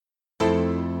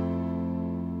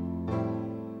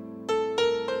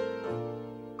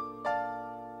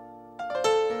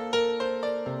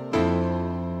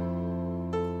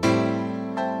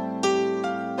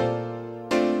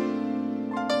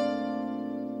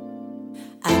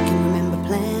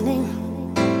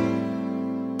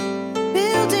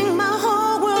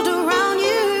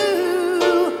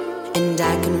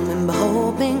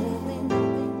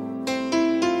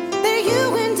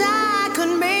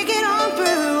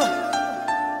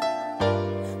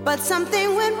but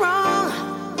something went wrong.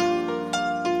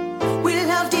 We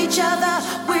loved each other,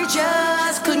 we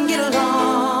just couldn't get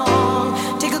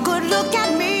along. Take a good look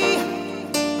at me.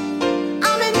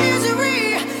 I'm in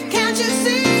misery, can't you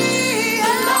see?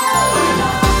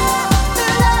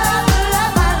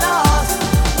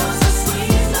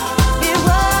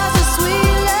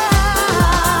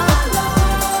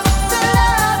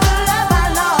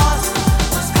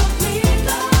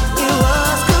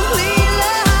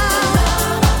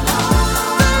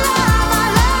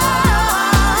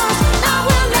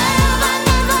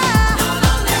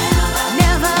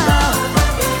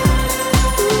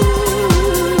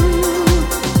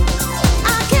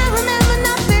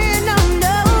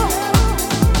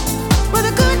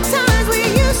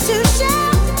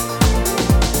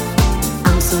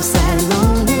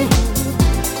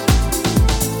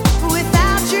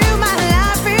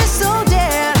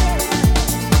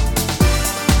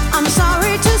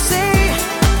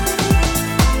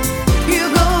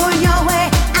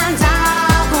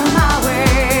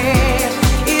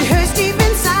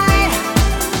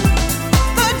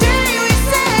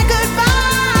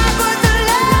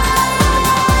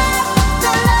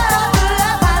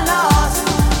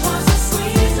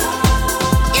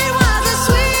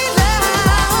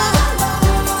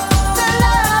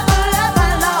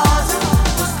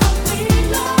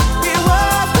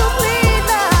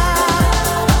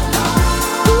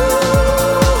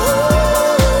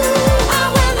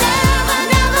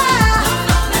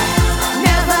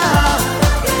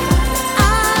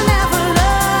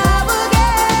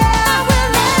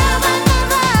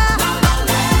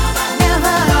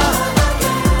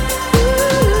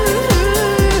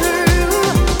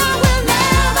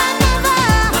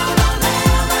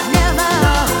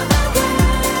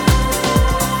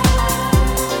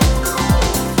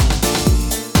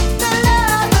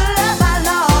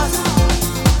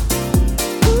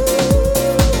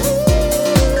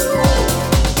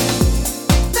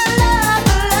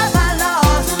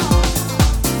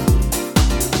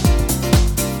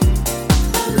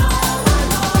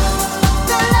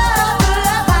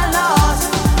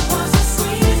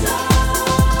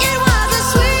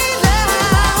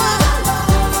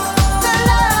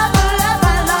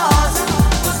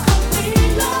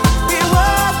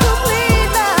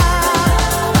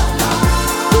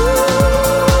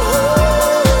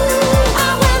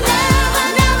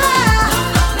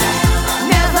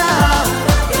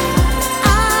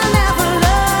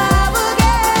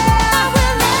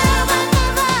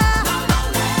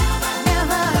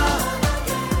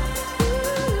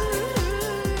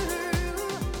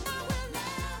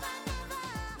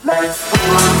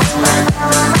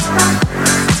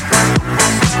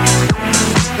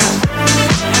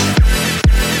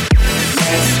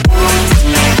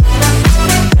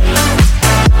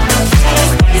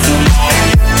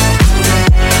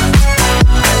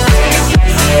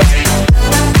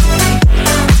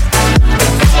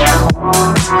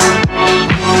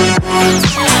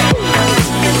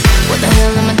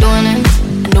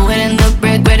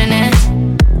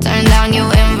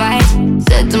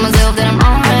 Said to myself that I'm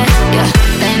alright, yeah.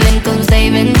 Then income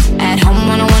saving at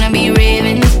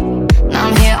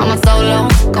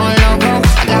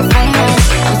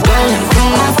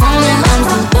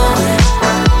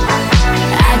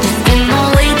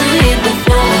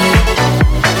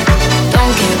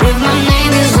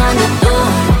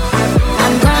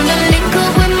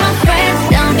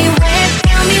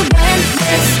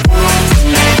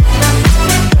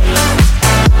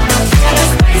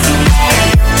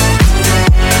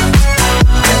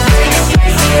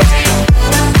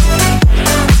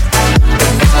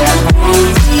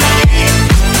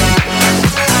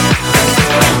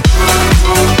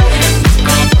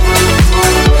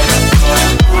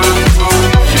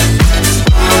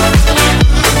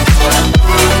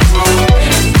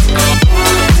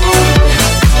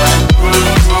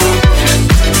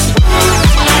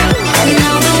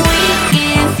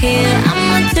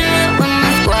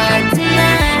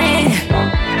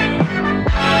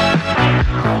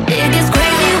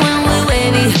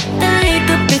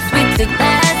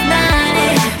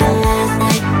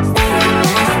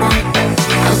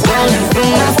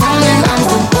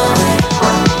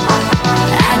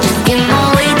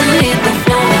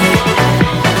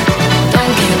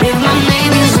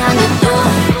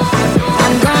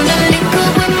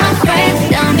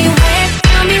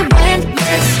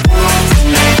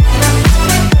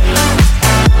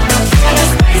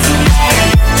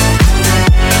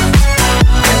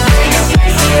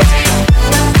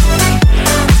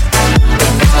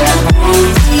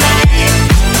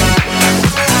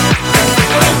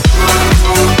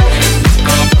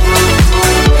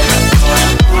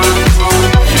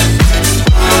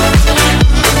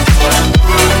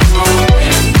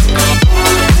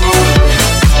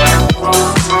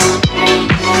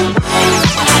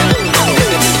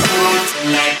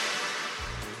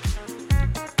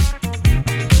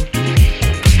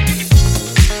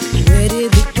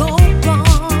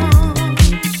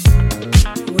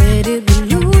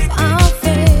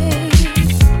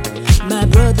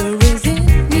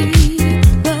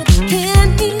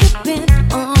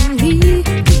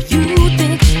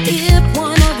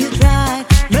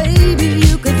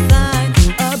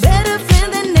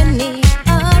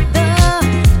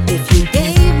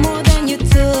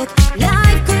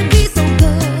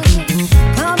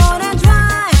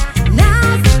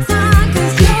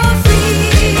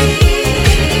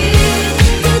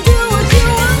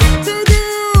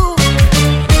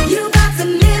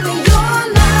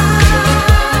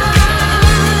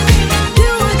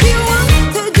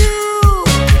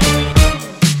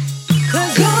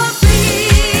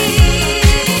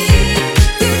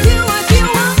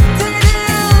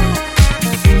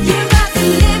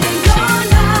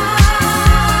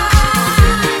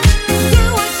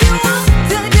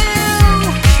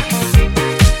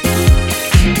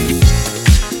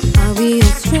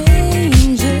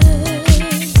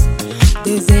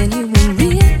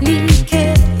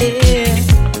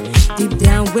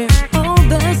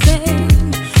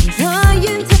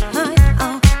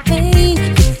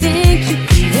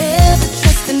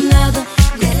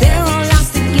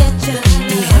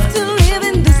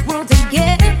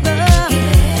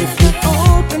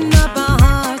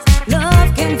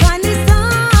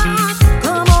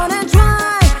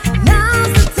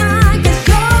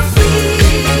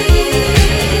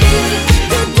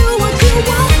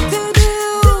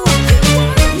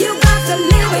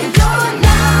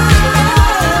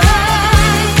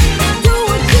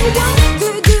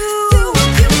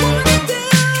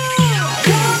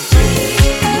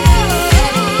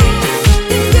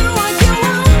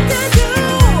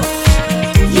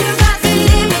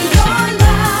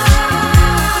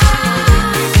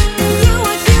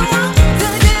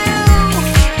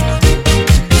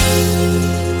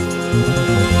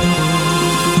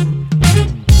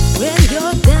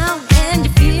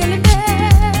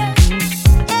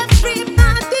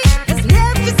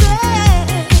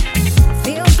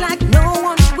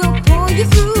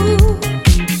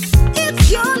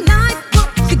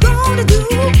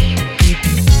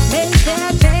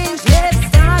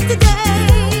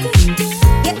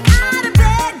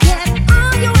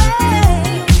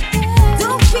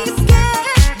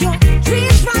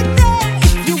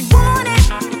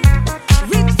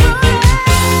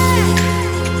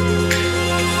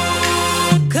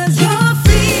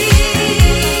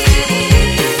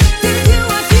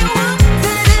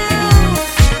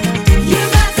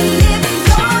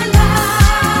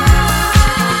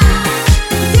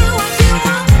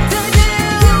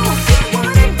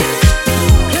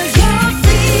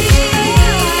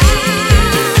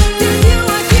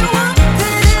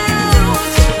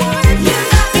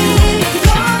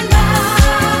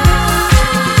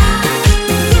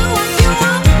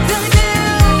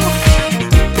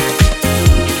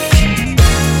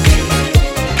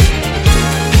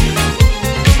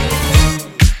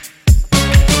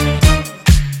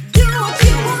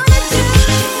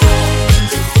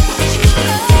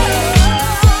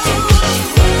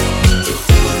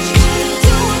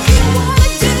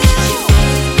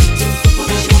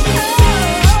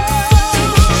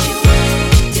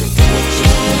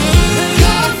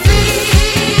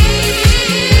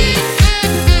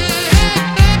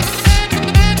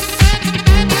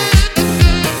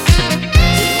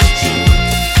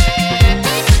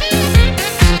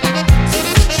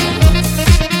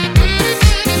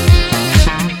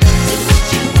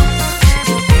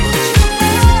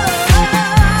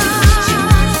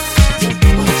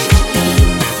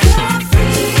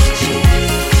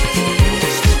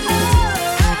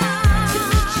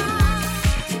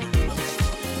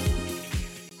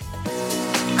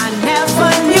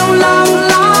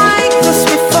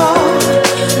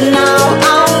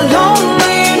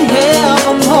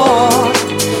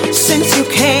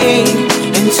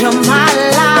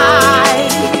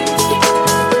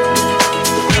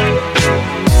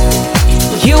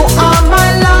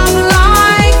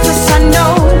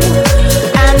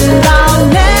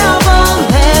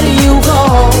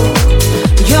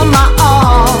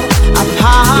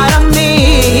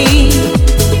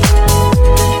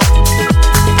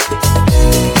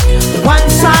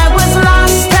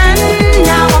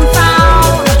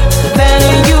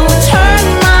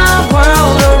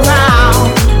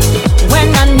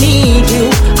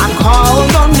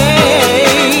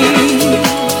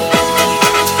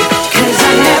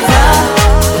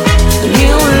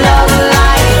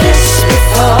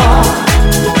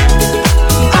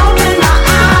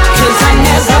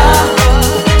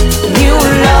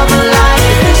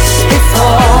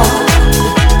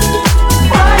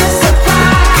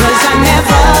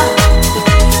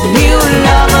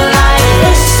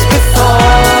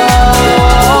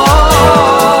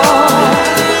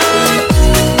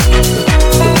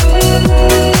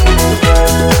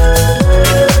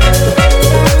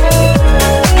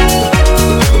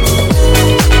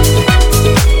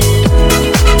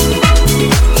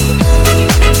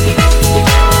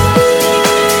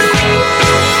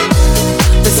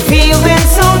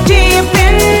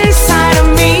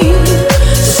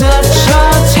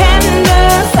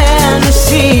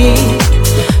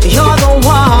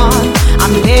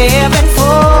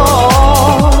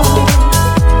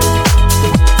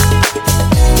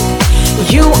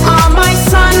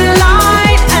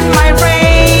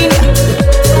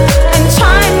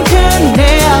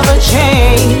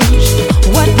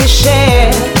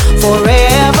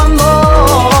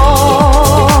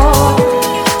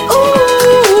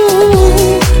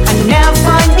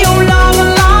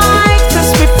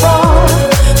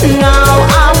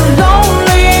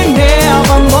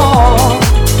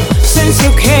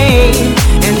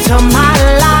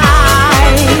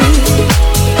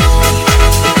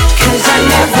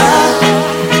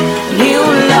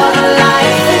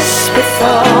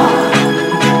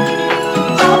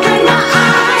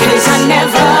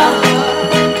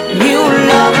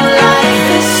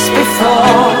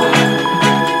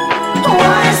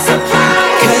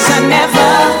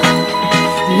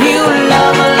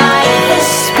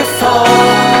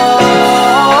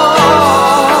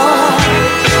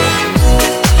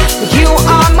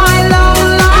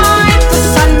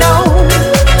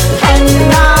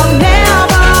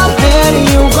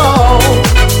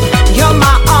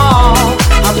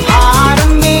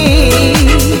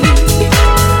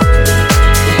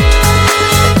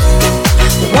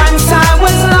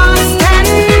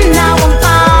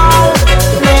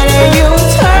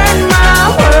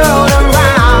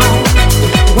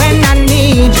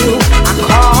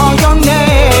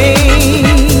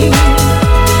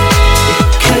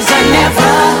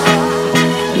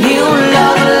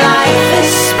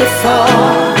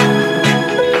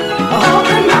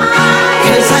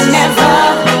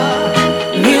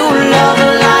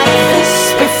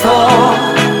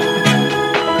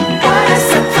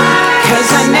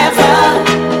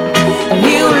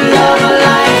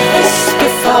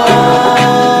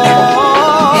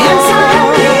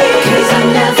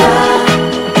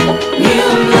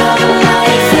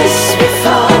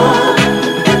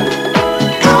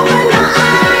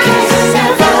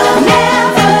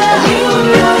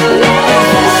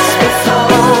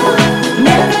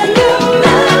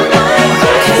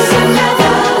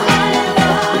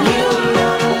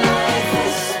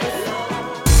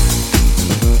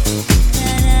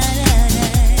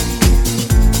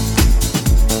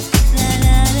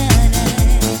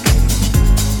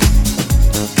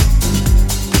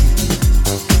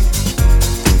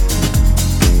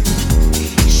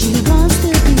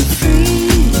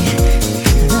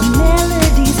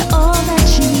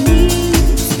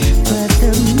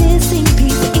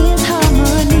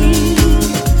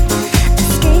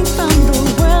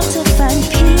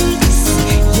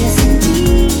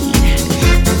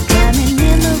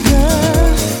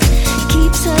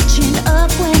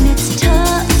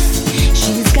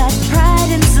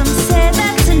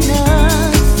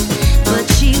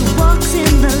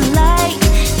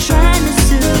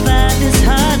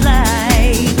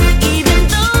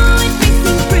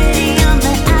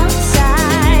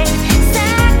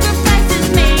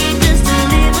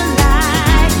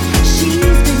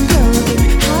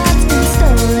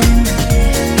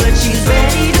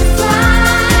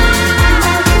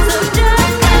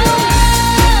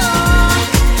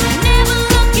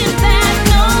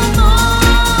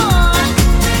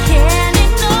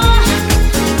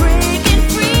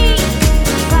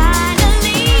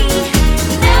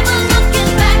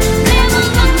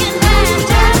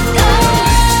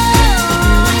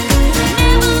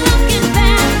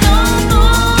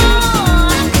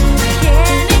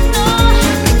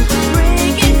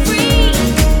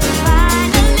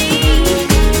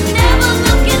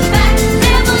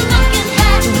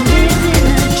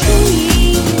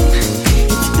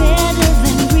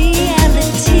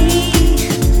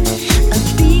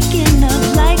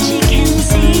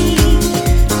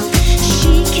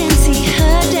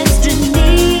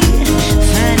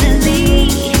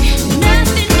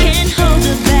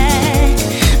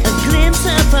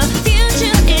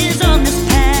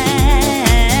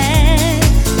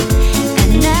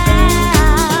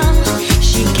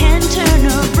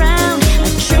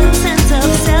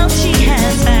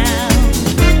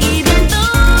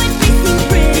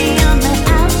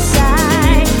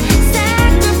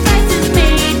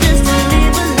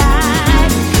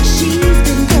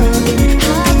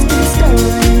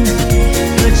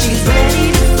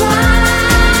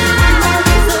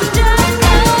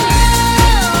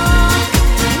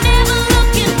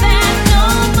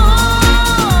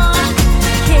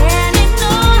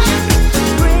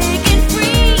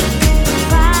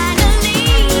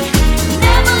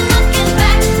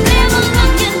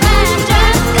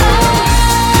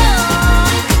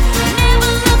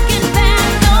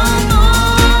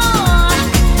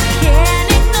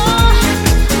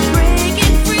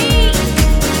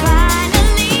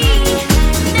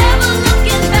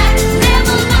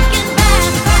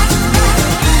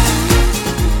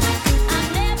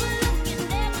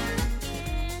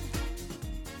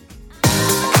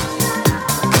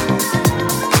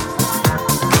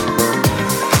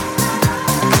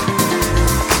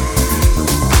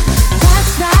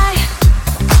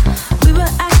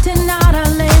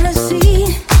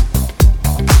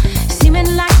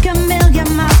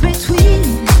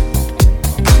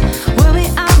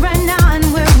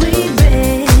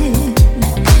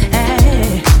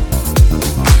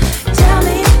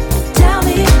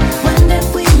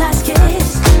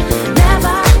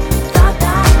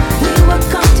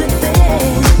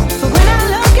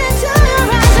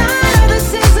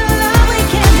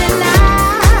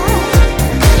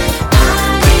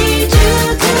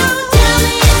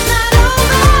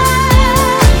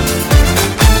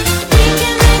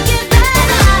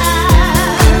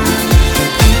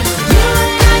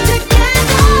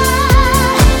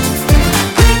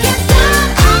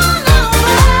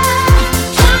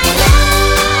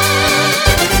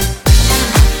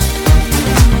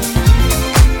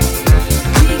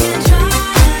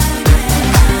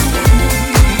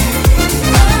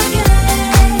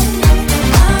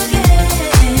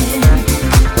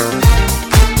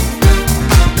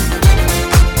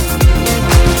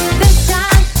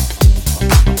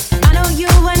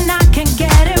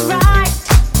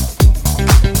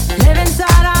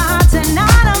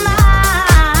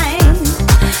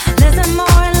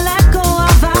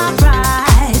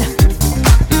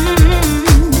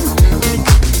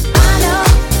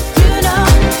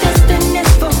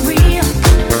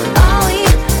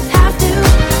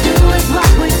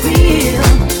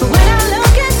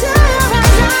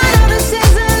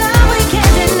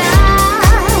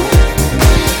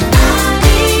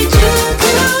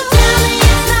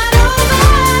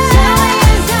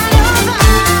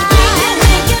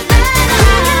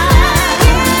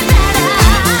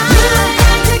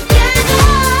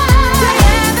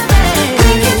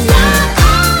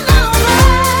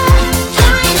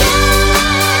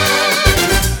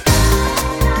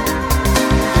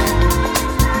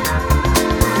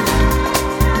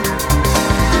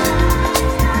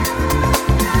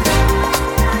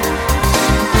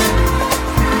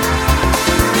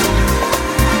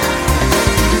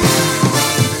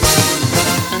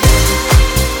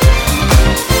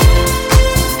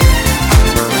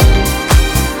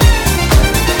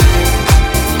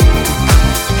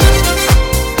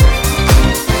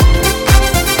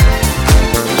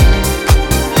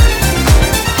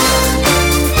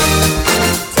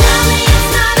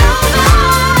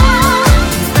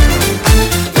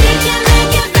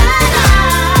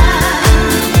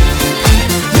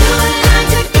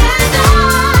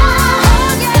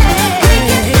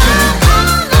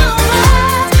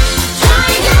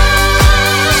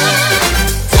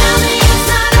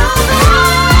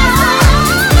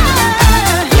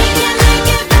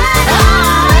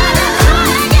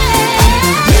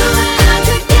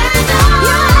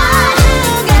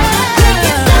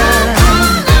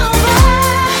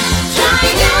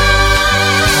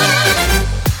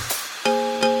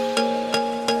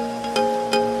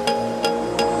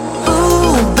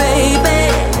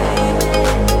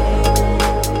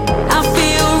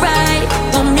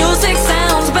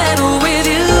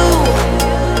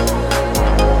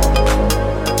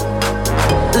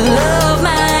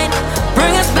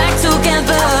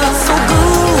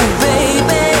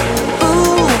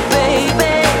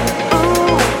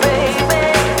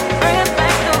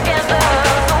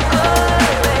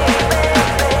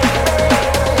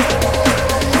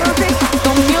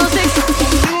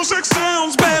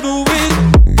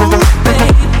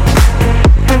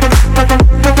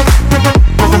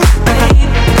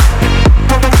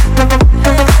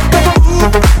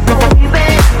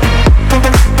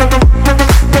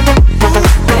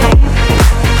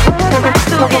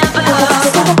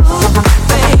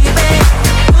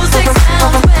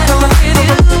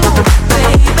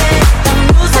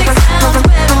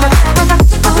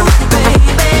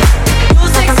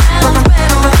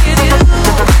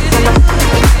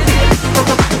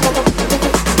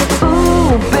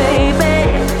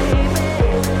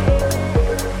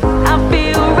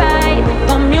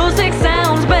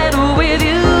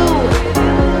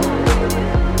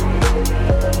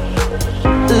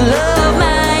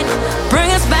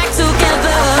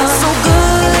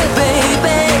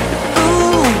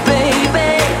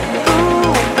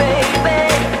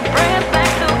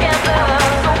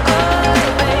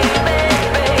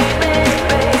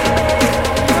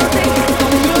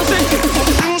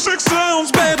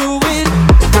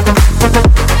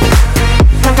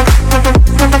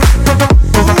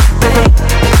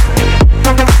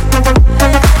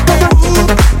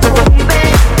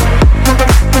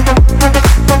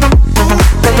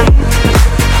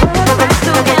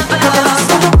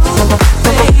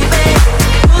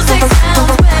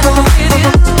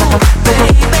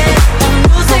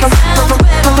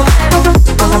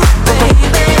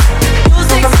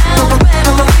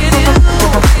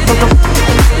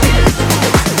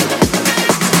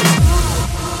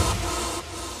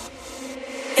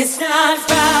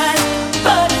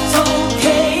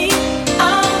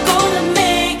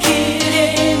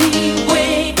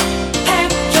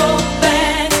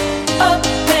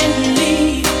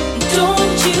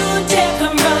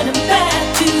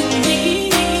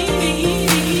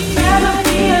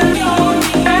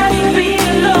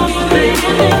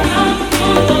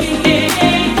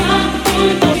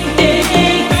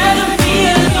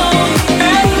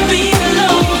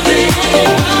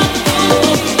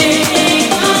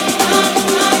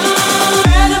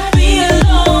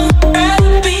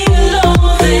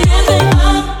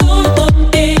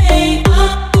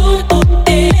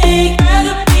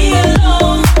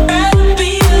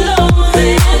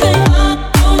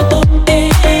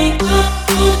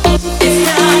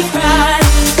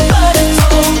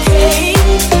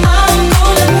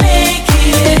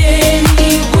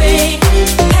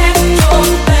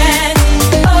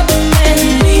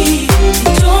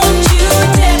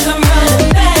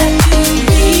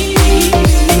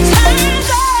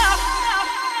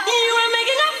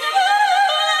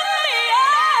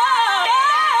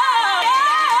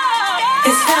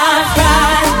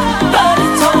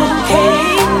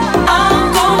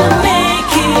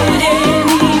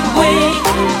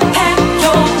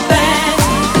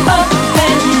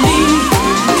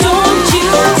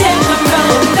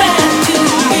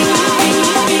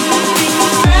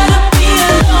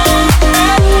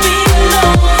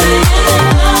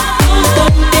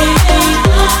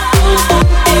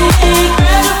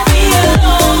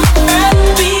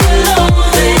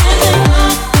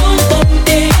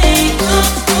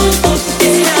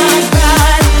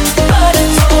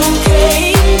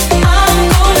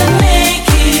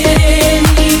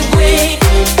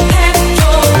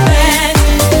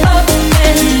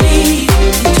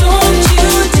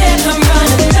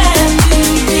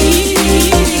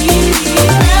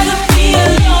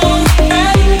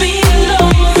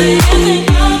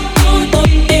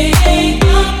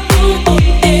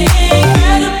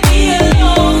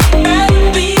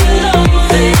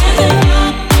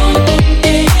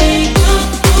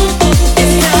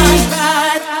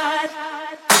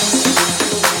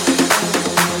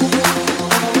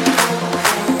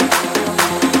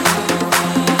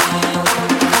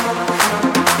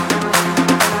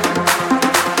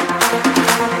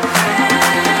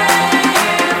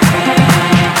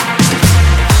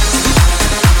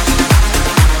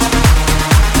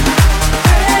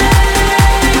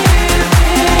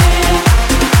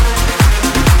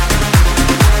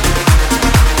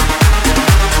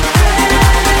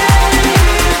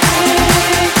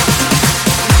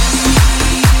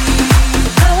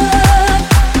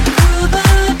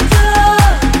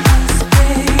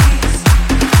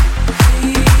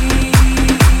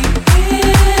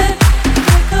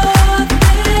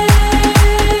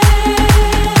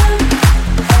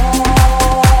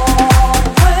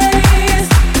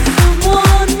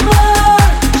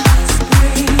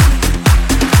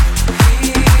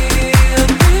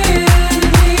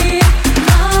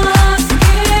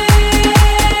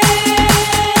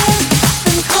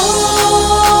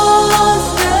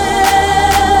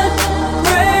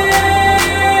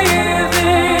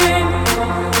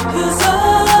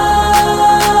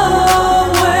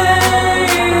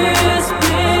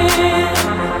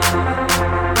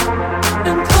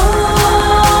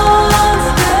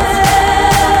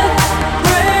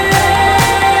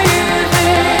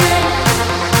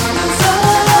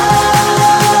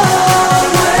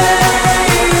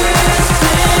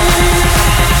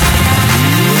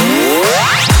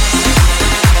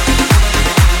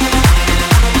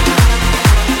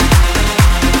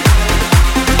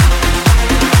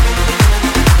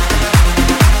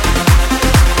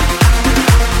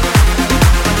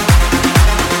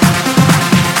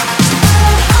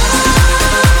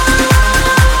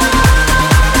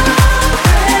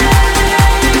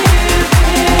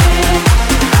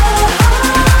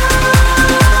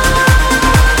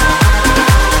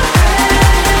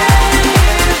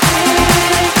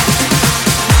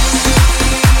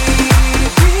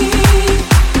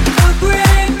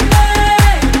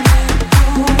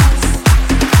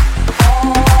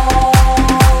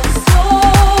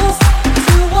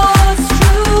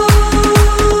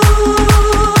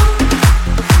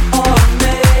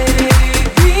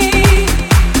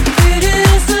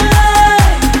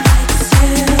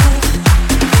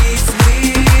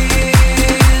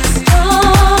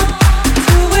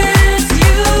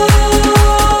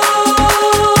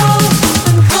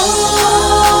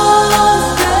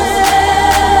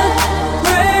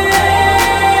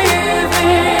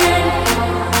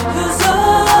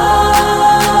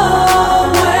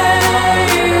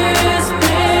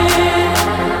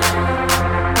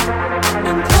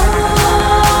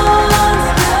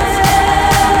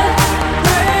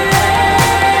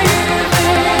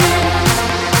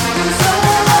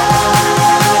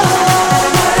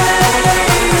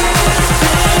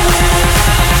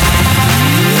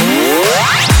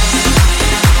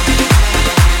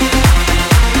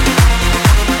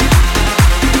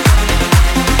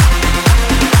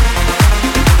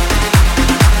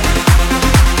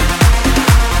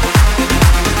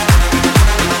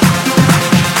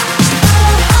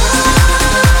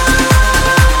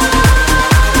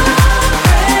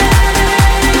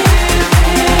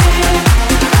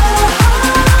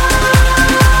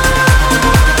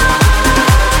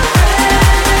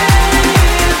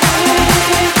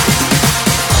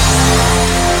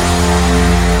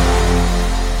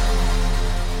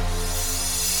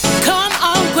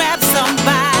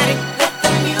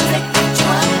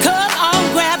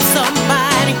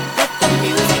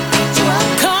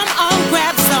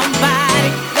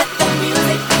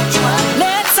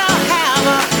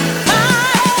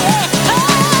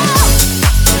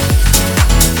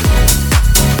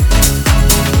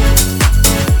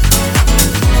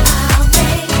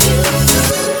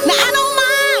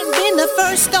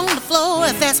first on the floor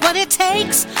if that's what it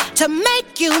takes to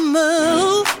make you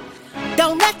move.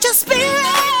 Don't let your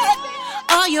spirit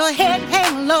or your head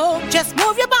hang low. Just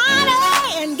move your body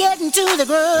and get into the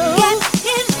groove. Get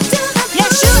into the groove.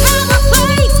 Yes, you have a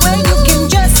place where you can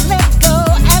just let go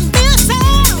and be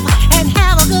yourself and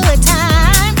have a good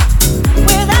time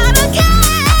without a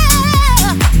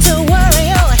care to worry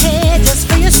your head.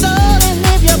 Just free your soul and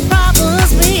leave your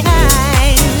problems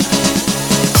behind.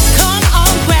 Come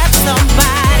on, grab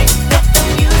somebody, let the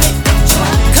music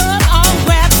control. Come on,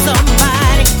 grab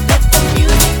somebody, let the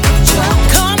music control.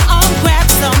 Come on, grab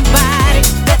somebody,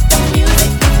 let the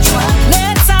music control.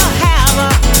 Let's all have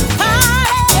a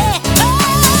party.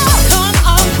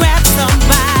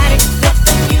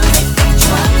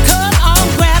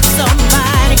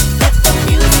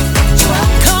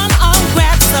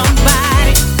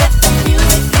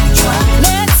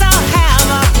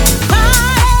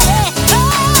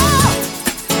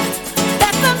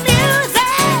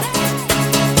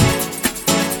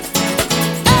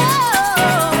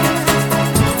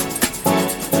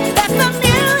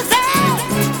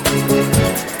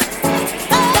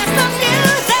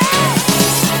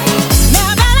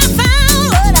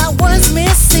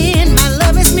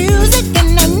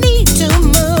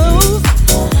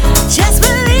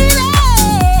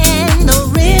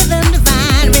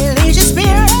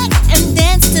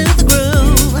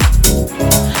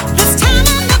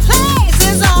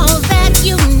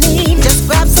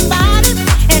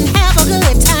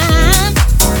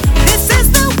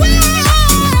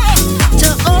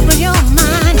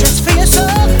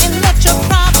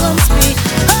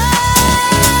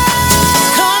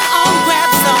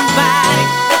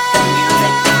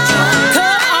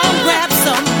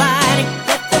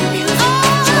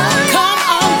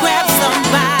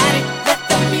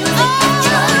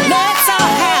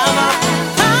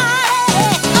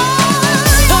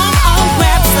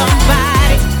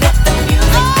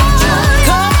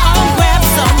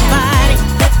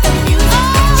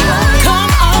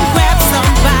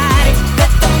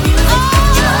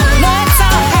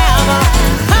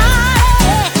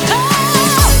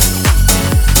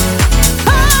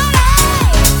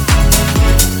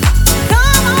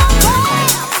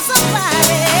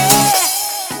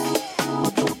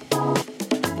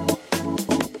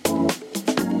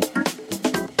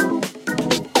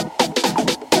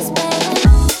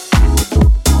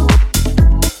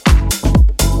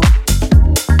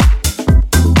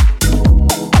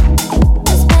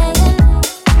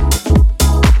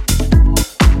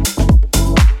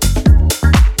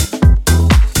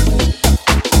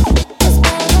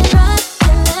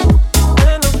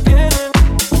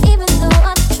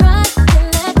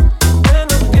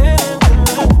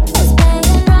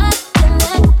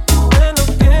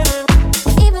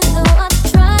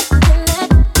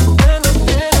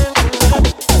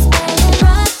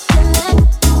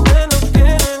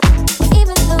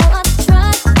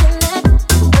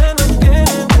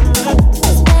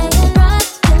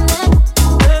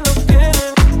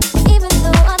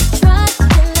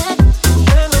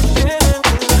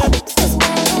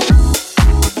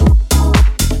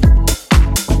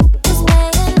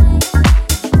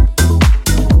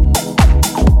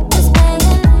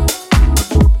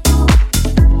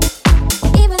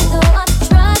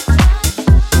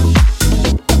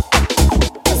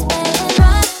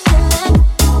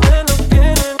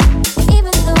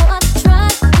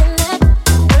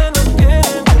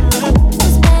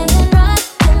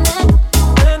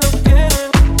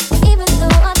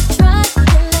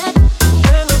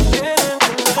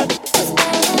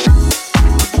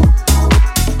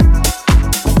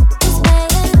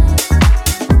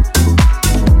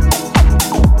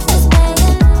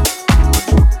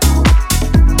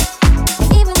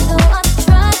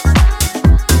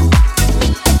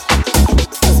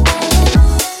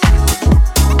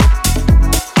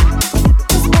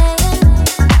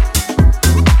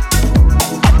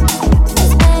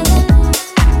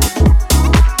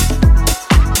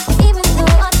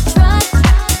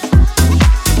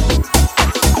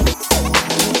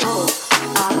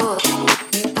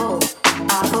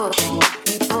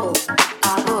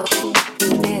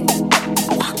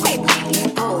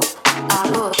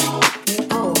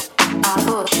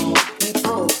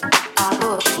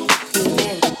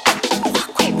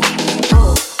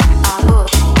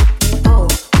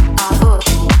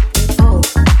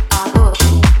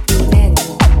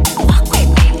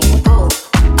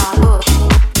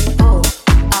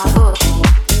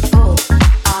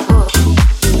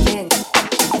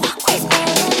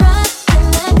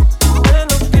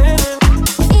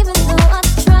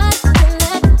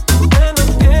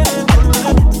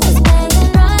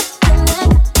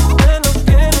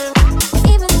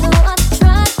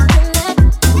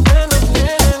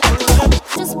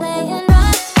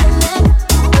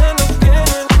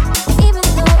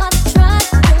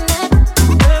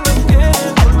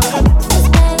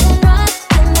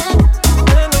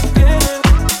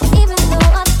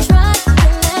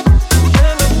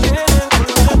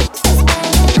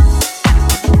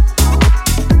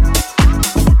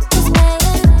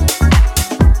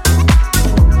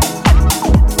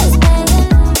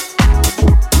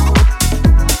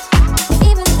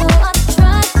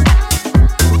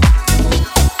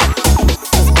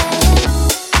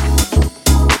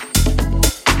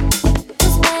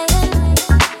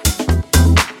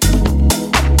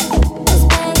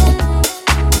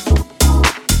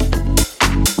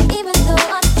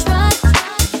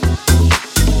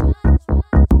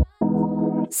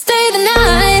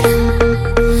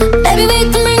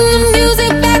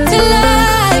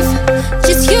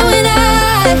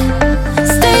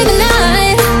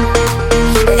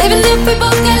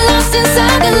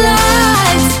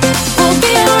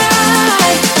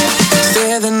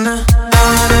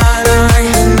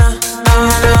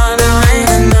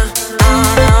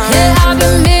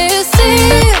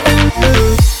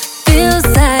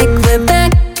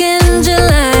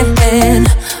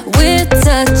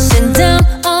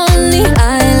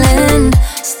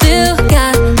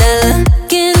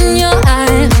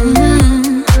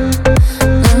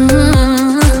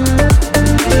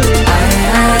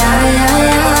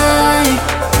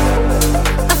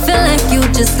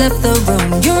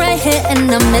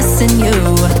 missing you.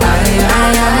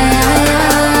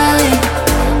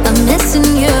 I'm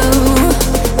missing you.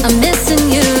 I'm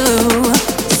missing you.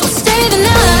 So stay the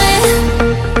night.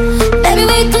 Maybe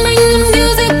we can bring the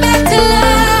music back to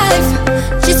life.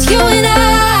 Just you and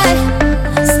I.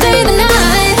 Stay the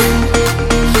night.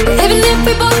 Even if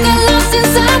we both got lost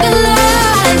inside the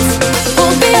lights,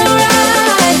 we'll be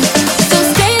alright. So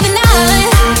stay the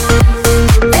night.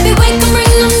 Maybe we can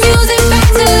bring the music back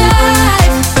to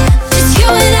life. Just you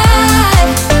and I.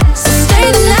 So stay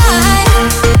the night.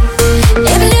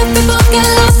 Even if we both get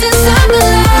lost inside the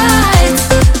lights,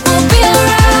 we'll be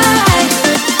alright.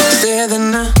 Stay the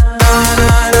night.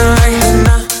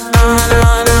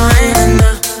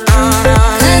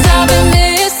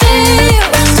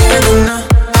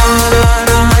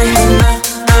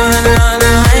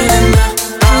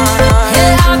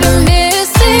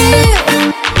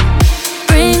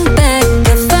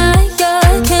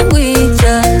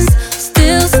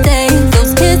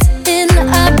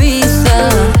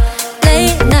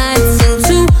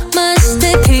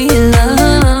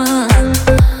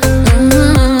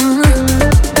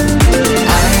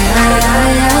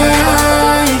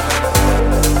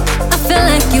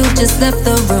 Just left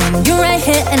the room. You're right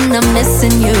here and I'm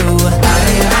missing you.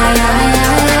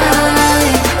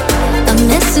 I'm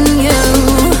missing you.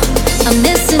 I'm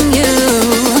missing you.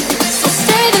 So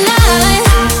stay the night.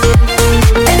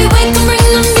 Maybe we can bring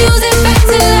the music back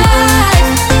to life.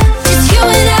 It's you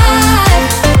and I.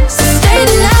 So stay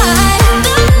the night.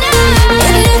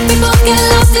 Even if we both get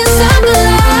lost inside the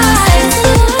lights,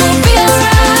 we'll be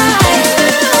alright.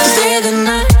 Stay the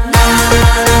night.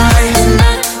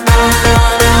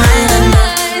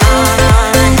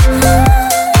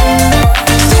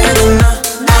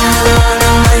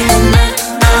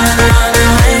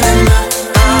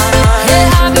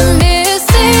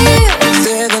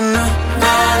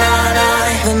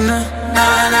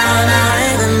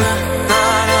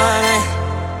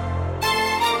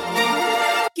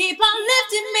 Keep on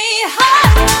lifting me high.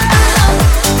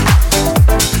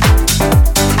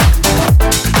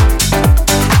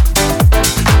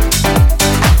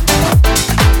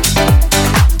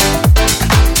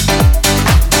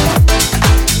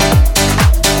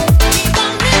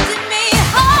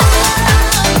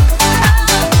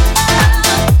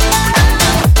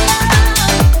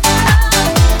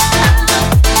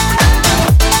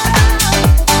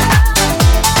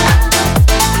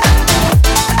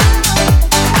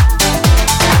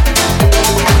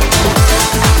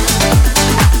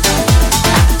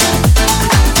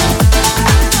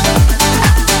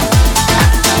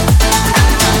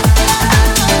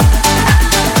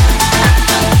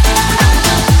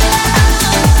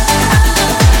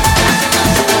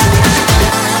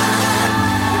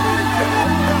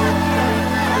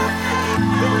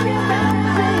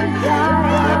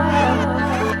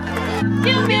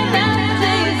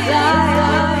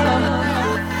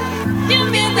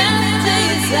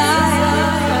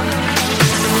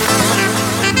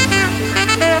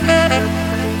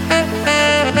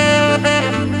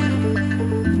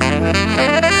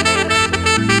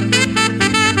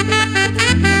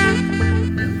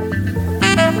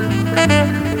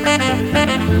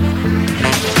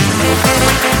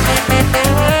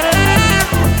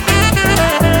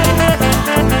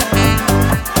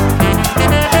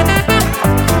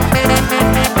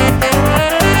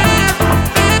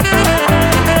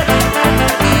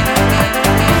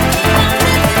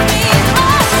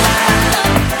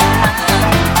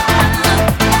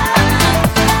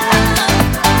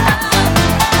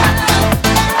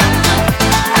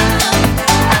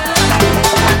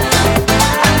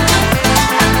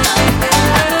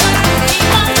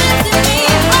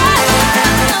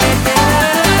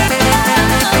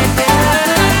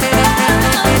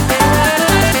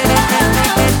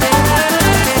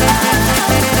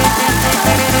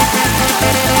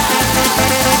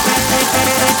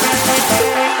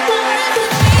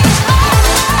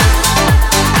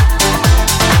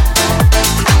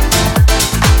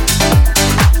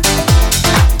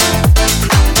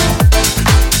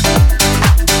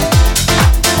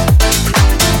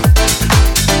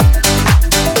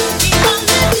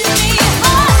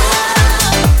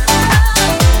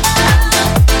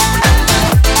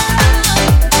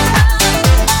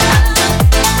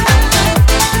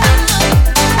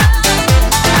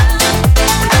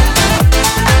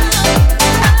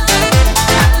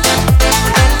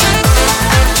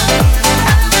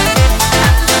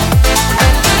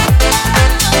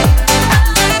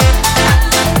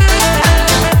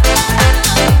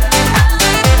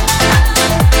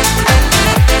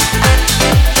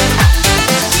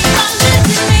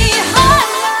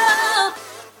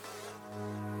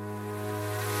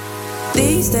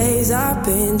 days I've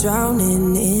been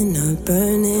drowning in a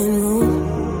burning room.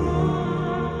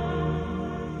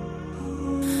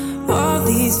 All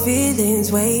these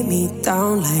feelings weigh me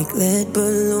down like lead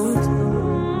balloons.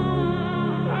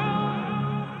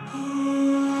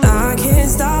 I can't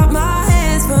stop my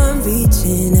hands from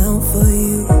reaching out for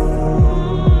you.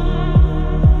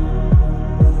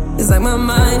 It's like my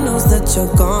mind knows that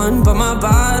you're gone, but my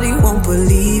body won't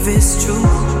believe it's true.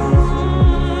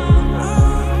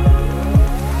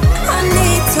 I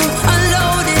need to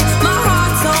unload it, my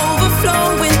heart's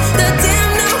overflowing. The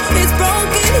damn now is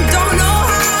broken, don't know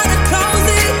how to close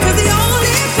it. 'Cause the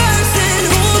only person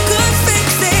who could fix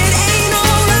it ain't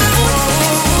around.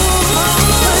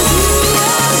 'Cause you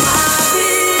are my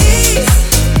peace,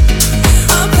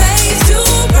 a place to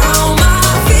ground my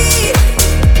feet.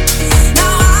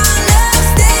 Now I love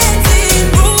standing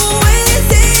ruins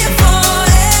here for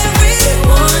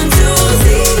everyone to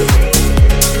see.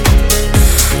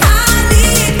 I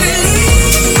need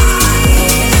relief. I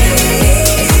need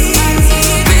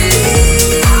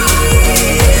relief.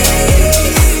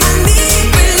 I need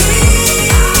relief.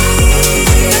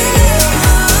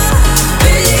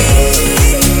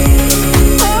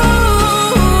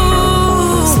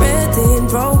 Oh, spreading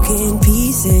broken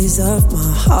pieces of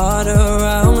my heart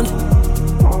around,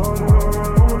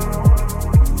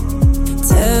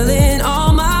 telling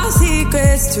all my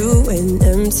secrets to an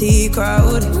empty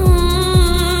crowd.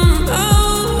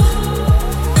 Oh,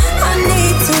 I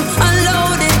need to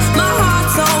unload it, my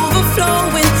heart's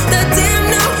overflowing. The damn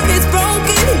now is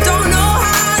broken, don't know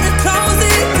how to close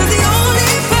it. 'Cause the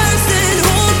only person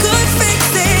who could fix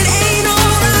it ain't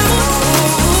around.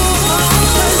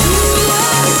 'Cause you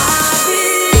are my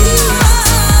peace,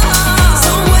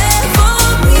 somewhere for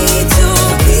me to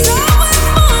be.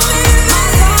 My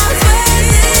thoughts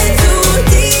went in too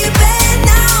deep and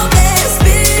now they're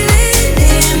spinning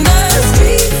in the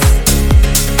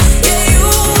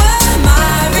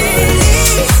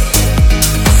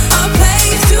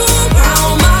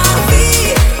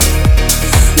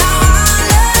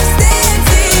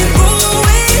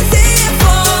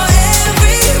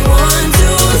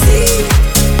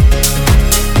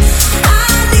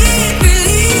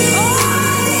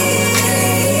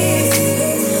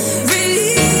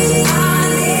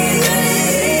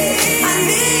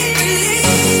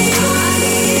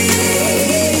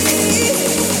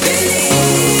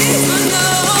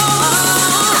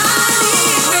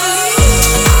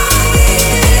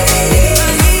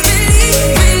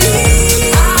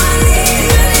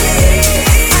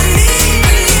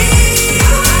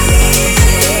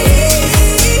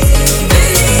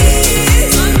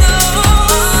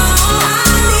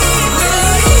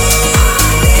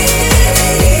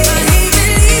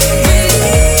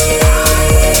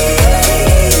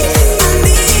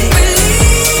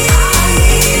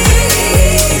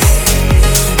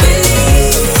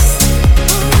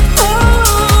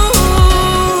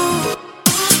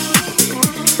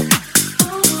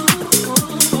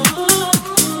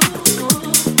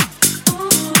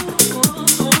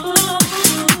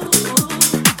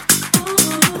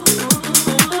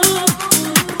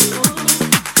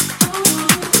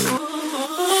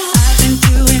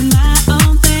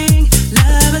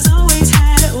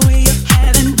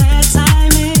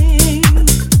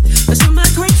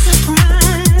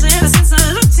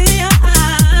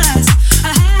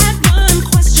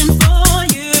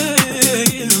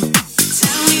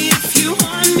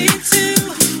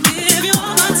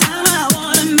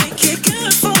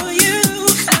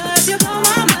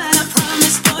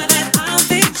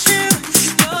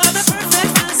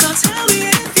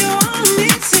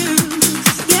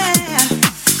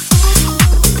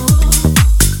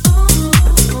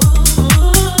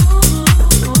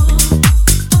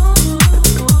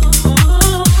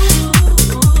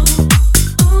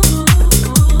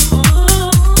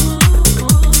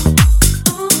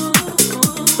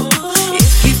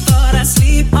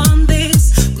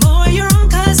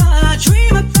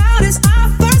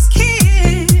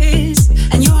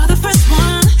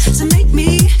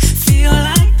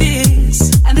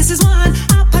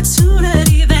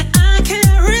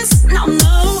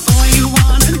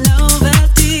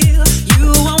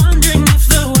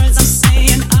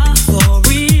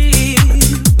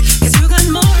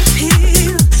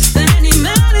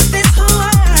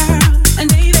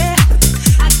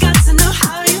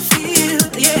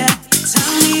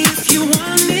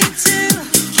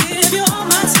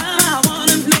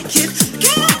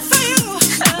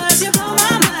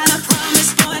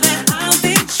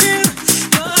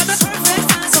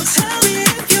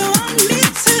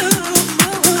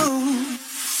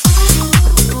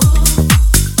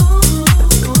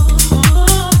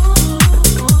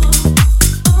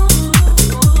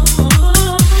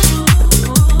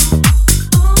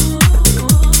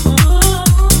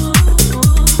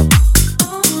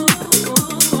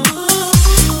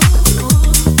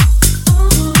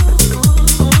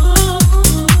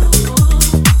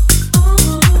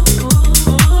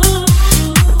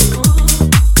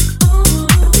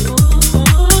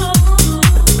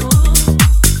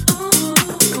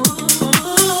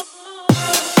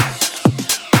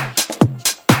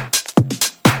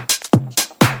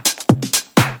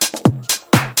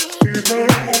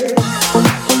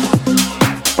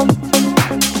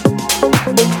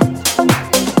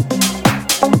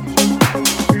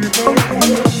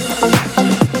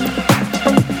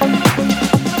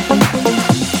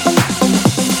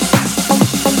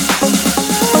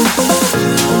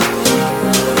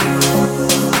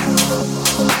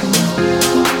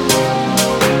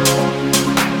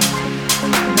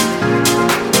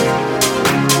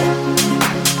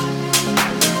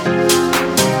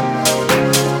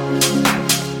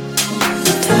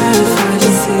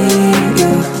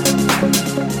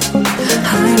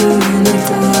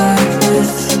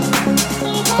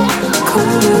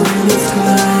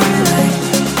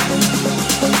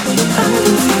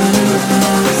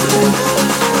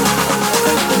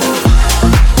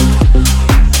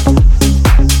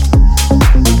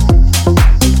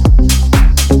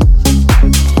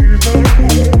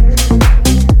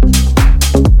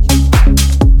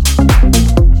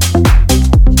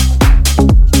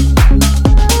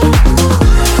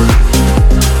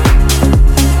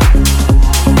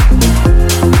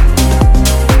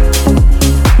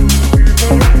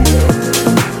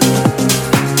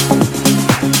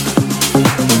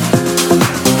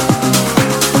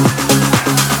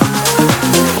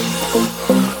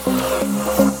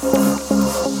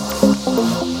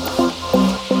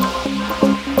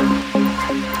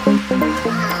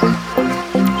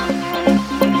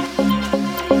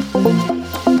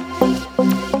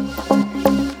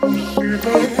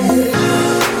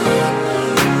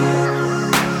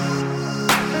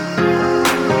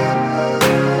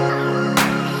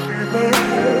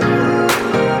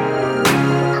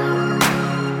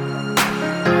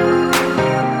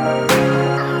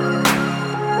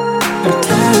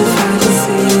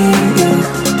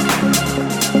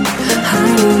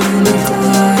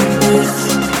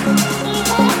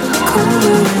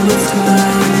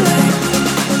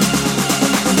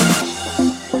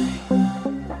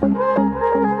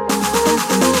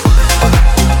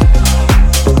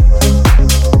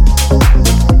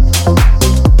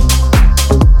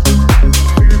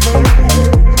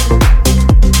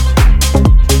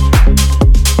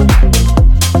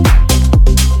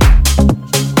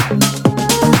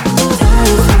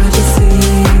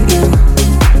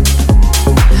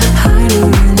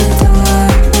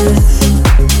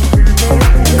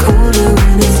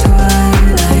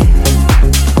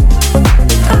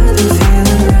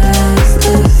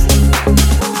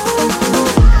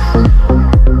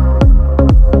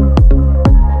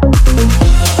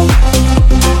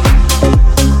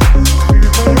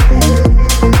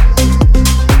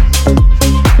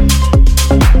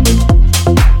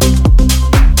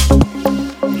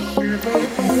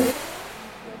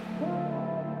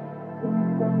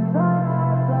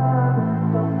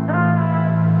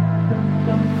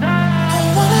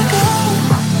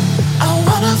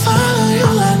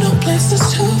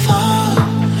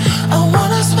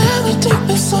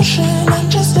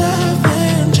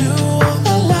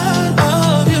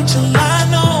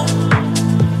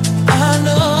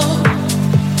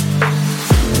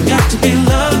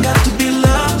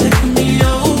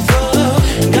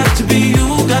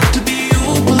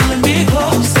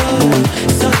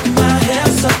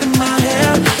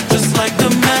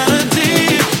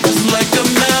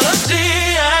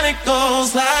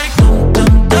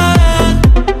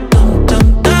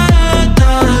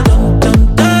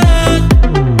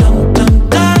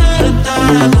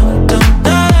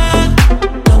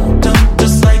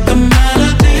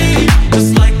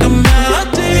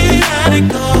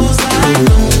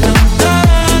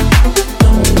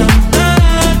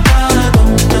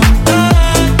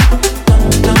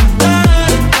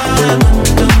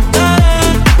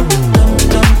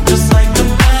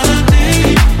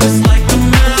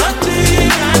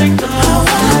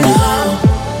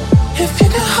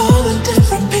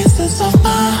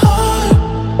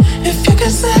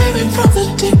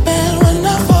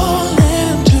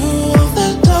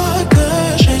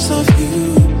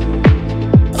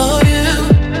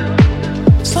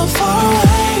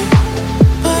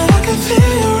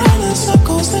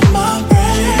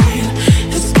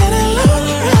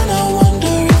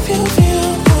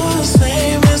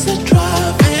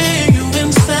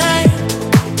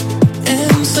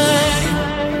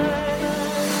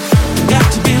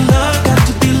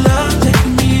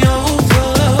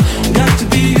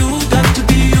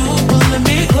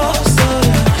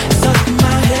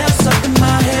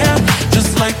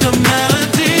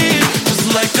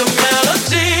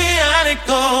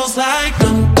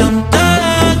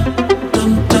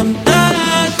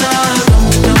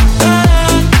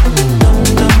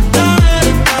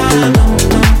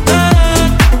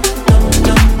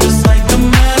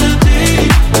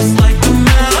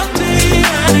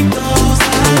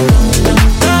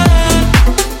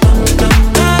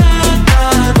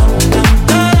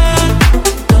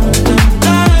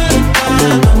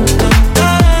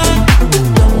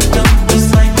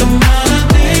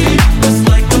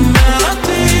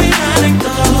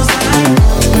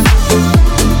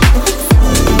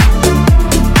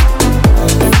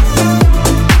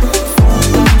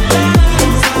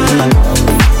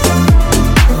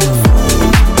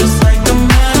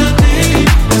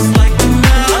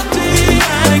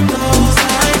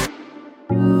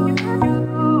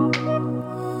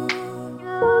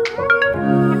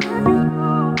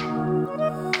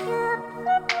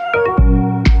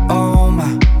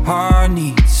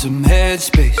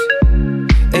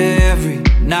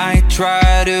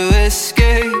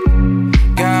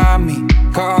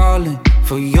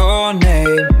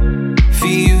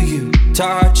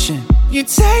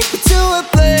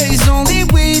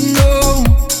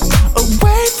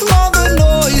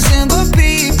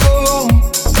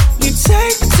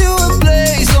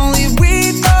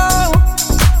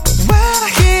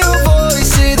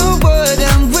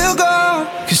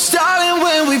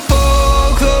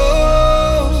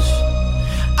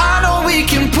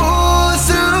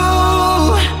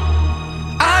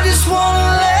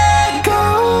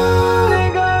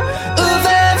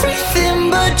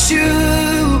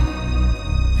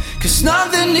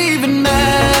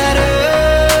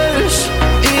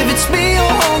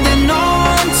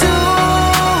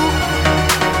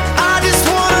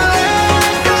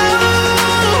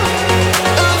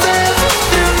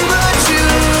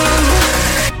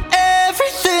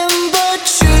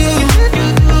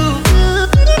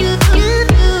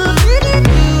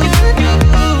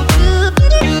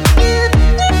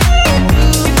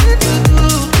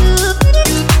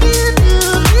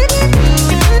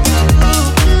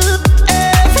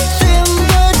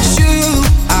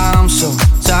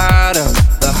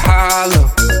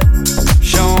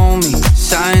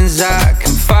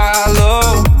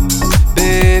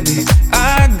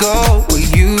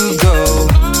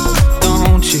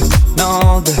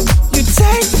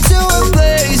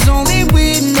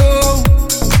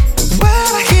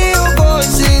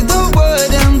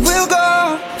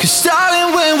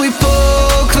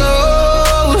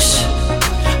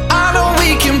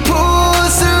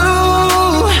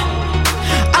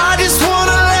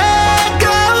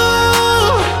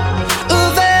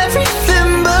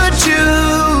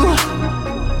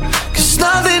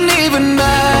even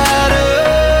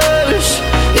matters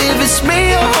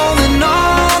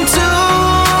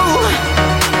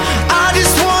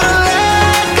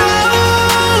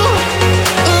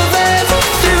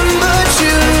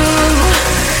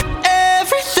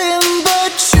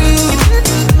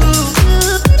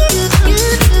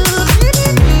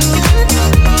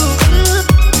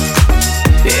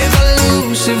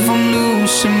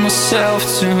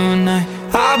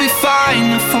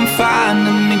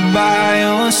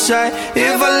sight.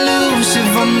 If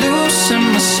I'm losing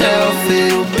myself,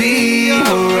 it'll be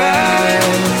alright.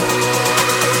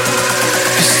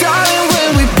 Starting when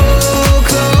we both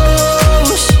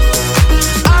close,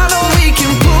 I know we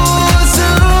can pull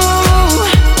through.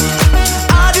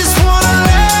 I just wanna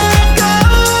let go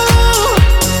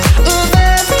of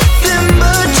everything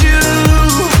but you,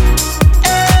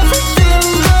 everything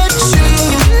but you.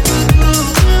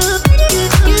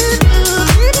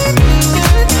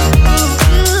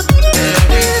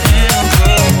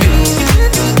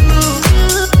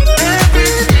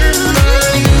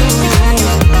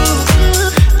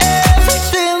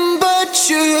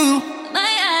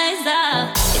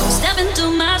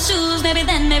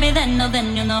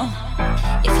 Then you know.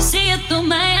 If you see it through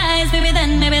my eyes, maybe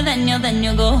then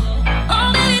you go.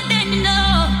 Oh, maybe then you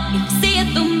know. If you see it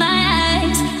through my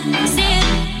eyes,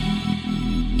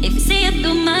 if you see it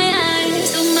through my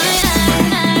eyes, through my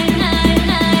eyes.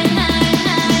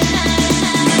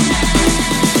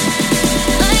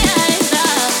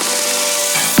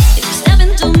 If you step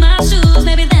into my shoes,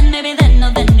 maybe then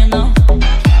you know.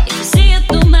 If you see it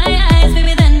through my eyes,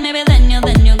 maybe then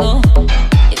you go.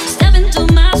 If you step into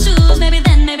my shoes, maybe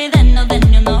then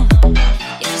you know.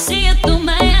 If you see it through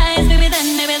my eyes, maybe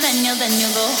then you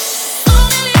go. Oh,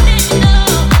 maybe then you know.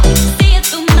 See it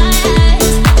through my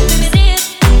eyes, maybe see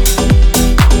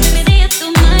it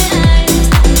through my eyes.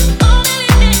 Oh,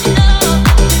 maybe then you know.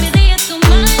 Maybe see it through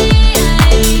my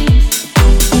eyes.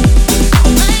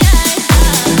 My eyes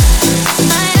up,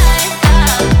 my eyes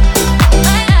up,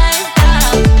 my eyes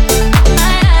up,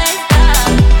 my eyes up,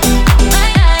 my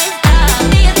eyes up.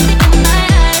 See it through my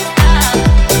eyes up,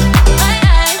 my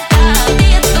eyes up.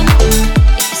 See it through.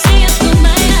 If you see it through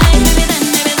my eyes, maybe then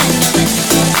you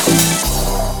go.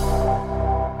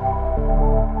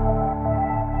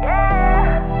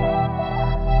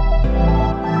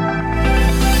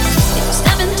 If you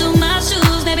step into my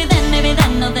shoes, maybe then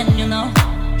you know.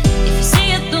 If you see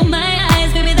it through my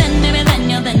eyes, maybe then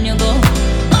you go.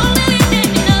 Oh, maybe then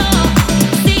you know.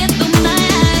 See it through my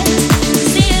eyes,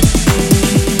 see it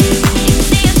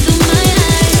through my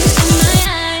eyes, through my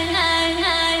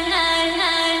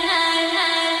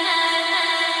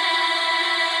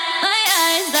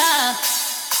eyes up.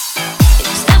 If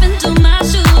you step into my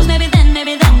shoes, maybe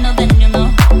then you know.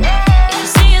 If you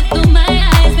see it through my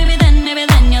eyes, maybe then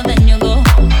you go.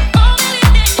 Oh, maybe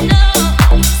then you know.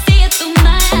 If you see it through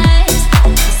my eyes,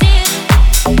 see it.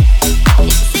 If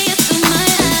you see it through my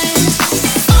eyes,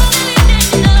 oh, maybe then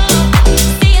you know.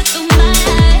 See it through my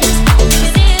eyes,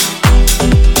 see it.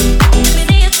 Maybe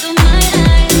see it through my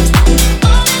eyes,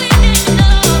 oh, maybe then you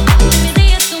know. Maybe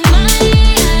see it through my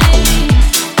eyes.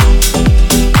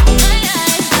 My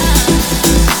eyes up,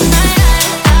 my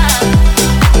eyes up,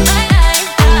 my eyes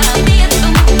up. See it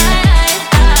through my eyes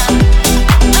up,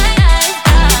 my eyes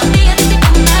up. See it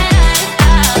through my eyes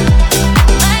up,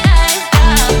 my eyes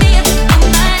up. See it through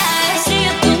my eyes, see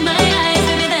it through my eyes.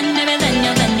 Maybe then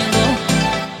you go.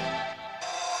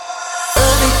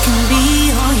 Love, it can be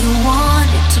all you want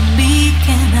it to be.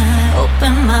 Can I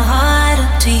open my heart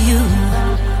up to you?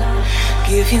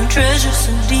 Give you treasure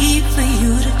so deep for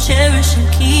you to cherish and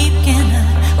keep. Can I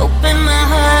open my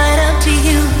heart up to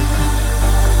you?